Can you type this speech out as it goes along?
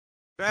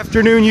Good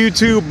afternoon,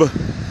 YouTube.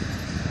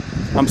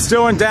 I'm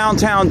still in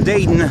downtown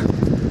Dayton.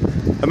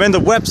 I'm in the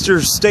Webster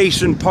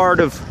Station part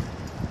of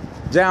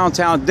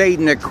downtown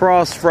Dayton,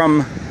 across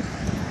from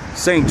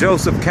St.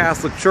 Joseph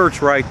Catholic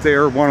Church right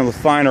there, one of the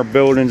finer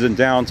buildings in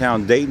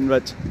downtown Dayton.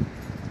 But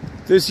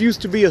this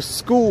used to be a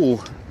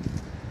school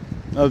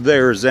of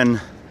theirs, and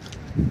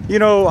you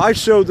know, I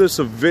showed this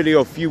a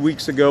video a few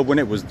weeks ago when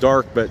it was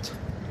dark,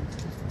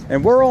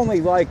 and we're only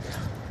like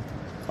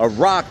a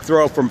rock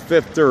throw from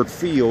Fifth Third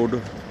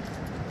Field.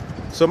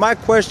 So my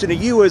question to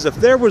you is, if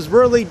there was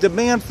really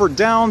demand for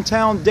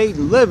downtown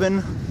Dayton living,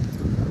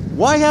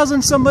 why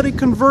hasn't somebody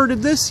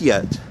converted this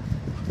yet?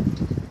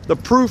 The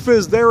proof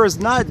is there is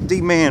not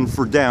demand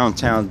for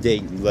downtown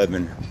Dayton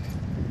living.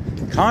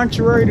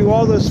 Contrary to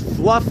all this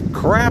fluff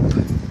crap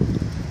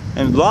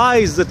and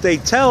lies that they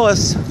tell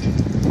us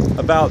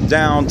about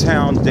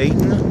downtown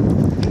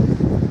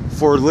Dayton,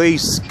 for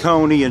Lease,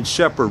 Coney, and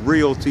Shepherd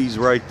Realties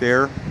right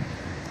there.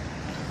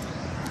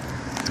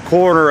 The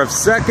corner of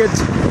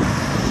 2nd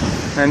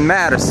and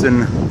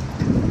Madison.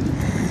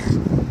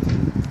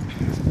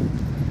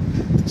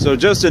 So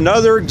just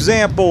another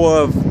example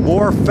of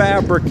more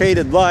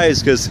fabricated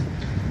lies, because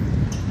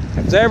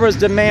if there was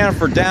demand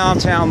for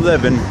downtown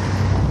living,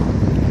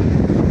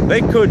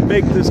 they could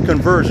make this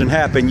conversion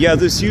happen. Yeah,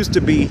 this used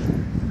to be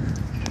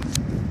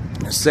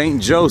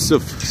St.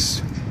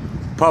 Joseph's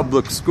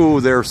public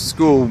school, their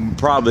school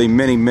probably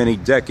many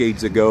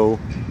decades ago.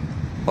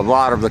 A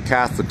lot of the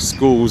Catholic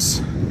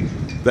schools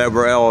that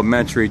were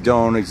elementary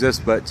don't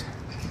exist, but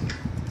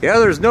yeah,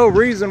 there's no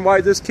reason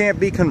why this can't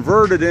be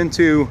converted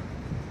into,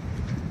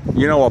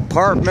 you know,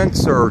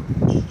 apartments or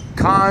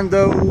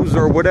condos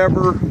or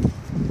whatever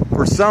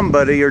for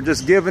somebody, or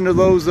just given to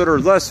those that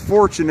are less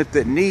fortunate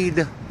that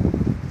need,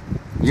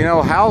 you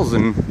know,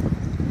 housing.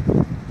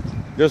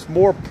 Just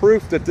more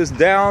proof that this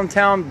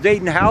downtown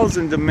Dayton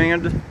housing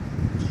demand,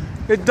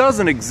 it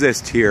doesn't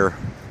exist here.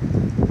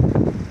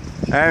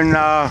 And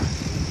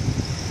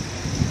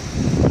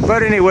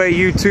but anyway,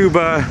 YouTube,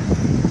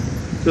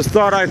 just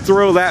thought I'd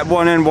throw that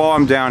one in while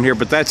I'm down here.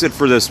 But that's it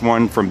for this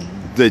one from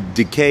the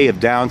decay of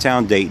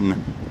downtown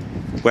Dayton,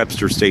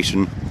 Webster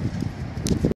Station.